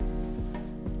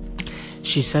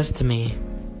She says to me,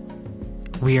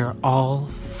 we're all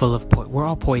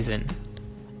poison.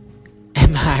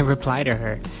 And I reply to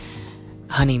her,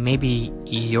 honey, maybe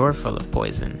you're full of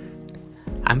poison.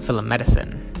 I'm full of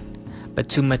medicine. But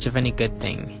too much of any good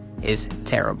thing is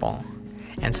terrible.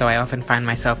 And so I often find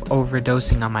myself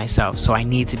overdosing on myself. So I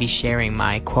need to be sharing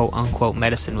my quote-unquote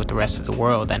medicine with the rest of the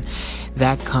world. And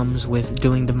that comes with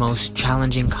doing the most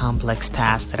challenging, complex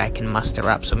tasks that I can muster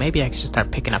up. So maybe I could just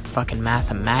start picking up fucking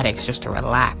mathematics just to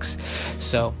relax.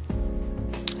 So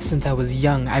since I was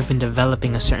young, I've been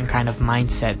developing a certain kind of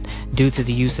mindset due to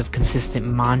the use of consistent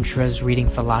mantras, reading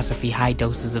philosophy, high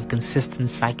doses of consistent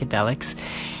psychedelics,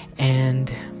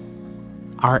 and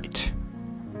art.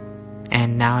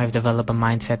 And now I've developed a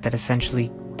mindset that essentially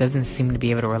doesn't seem to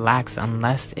be able to relax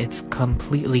unless it's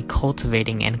completely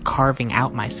cultivating and carving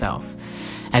out myself.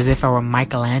 As if I were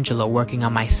Michelangelo working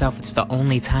on myself, it's the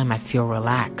only time I feel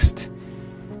relaxed.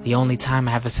 The only time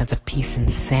I have a sense of peace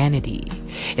and sanity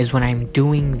is when I'm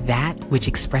doing that which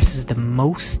expresses the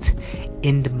most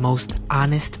in the most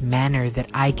honest manner that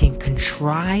I can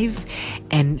contrive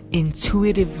and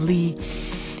intuitively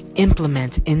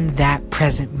implement in that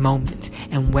present moment.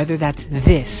 And whether that's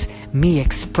this, me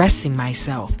expressing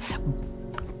myself,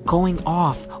 going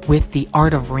off with the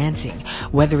art of ranting,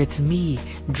 whether it's me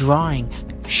drawing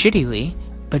shittily,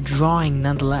 but drawing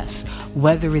nonetheless,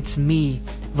 whether it's me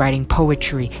writing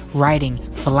poetry, writing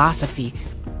philosophy,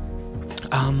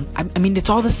 I mean, it's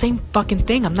all the same fucking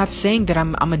thing. I'm not saying that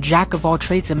I'm a jack of all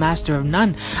trades and master of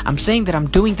none. I'm saying that I'm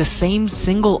doing the same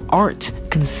single art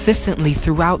consistently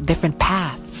throughout different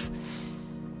paths.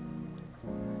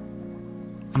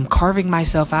 I'm carving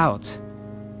myself out.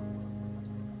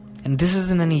 And this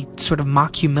isn't any sort of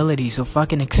mock humility, so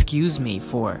fucking excuse me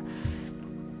for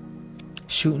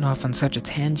shooting off on such a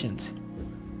tangent.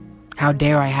 How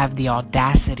dare I have the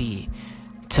audacity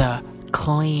to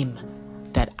claim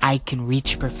that I can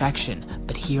reach perfection,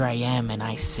 but here I am and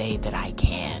I say that I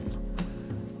can.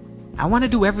 I want to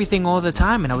do everything all the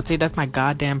time, and I would say that's my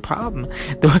goddamn problem.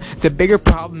 The bigger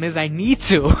problem is I need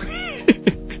to.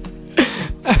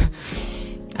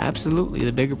 Absolutely,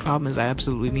 the bigger problem is I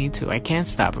absolutely need to. I can't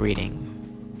stop reading.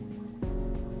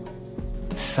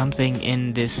 Something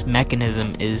in this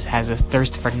mechanism has a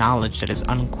thirst for knowledge that is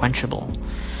unquenchable.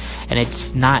 And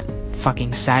it's not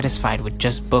fucking satisfied with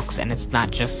just books, and it's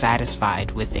not just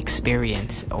satisfied with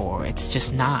experience, or it's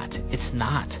just not. It's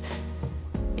not.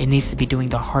 It needs to be doing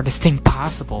the hardest thing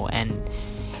possible, and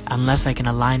unless I can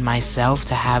align myself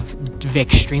to have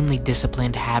extremely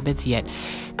disciplined habits, yet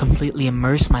completely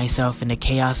immerse myself in the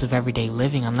chaos of everyday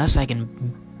living, unless I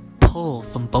can pull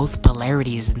from both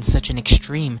polarities in such an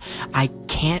extreme, I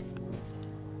can't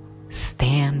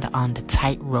stand on the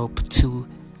tightrope to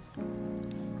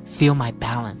feel my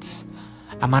balance.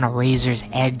 I'm on a razor's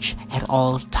edge at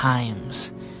all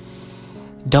times.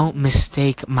 Don't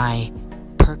mistake my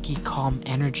perky, calm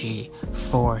energy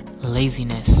for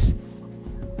laziness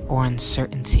or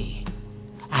uncertainty.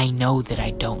 I know that I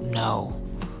don't know,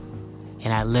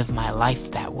 and I live my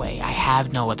life that way. I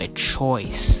have no other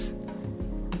choice.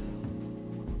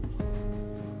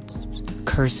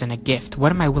 Curse and a gift.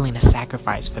 What am I willing to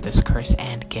sacrifice for this curse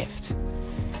and gift?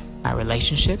 My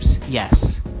relationships?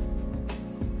 Yes.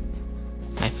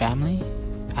 My family?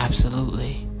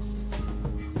 Absolutely.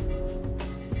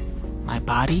 My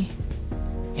body?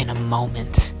 In a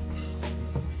moment.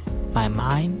 My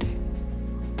mind?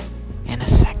 In a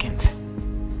second.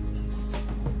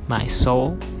 My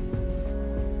soul?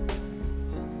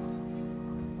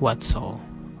 What soul?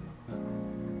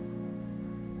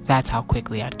 That's how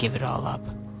quickly I'd give it all up.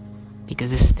 Because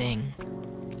this thing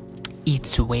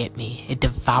eats away at me. It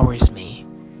devours me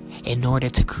in order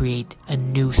to create a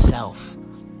new self.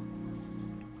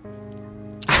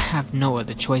 I have no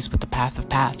other choice but the path of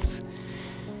paths.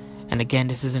 And again,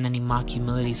 this isn't any mock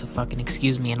humility, so fucking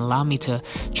excuse me and allow me to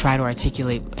try to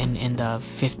articulate in the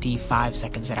 55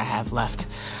 seconds that I have left.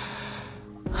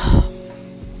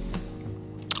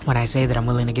 When I say that I'm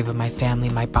willing to give up my family,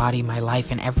 my body, my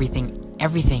life, and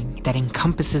everything that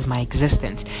encompasses my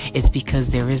existence, it's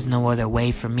because there is no other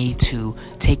way for me to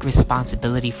take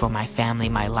responsibility for my family,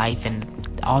 my life, and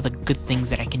all the good things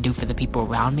that I can do for the people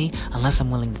around me unless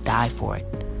I'm willing to die for it.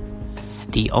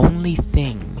 The only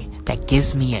thing that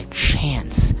gives me a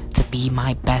chance to be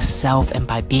my best self, and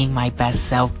by being my best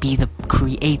self,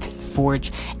 create,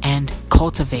 forge, and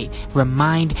cultivate,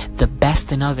 remind the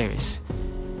best in others.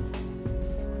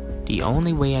 The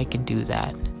only way I can do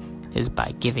that is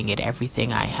by giving it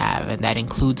everything I have, and that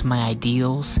includes my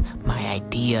ideals, my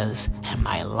ideas, and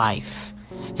my life.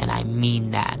 And I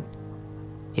mean that.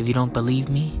 If you don't believe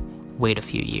me, wait a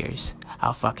few years.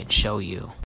 I'll fucking show you.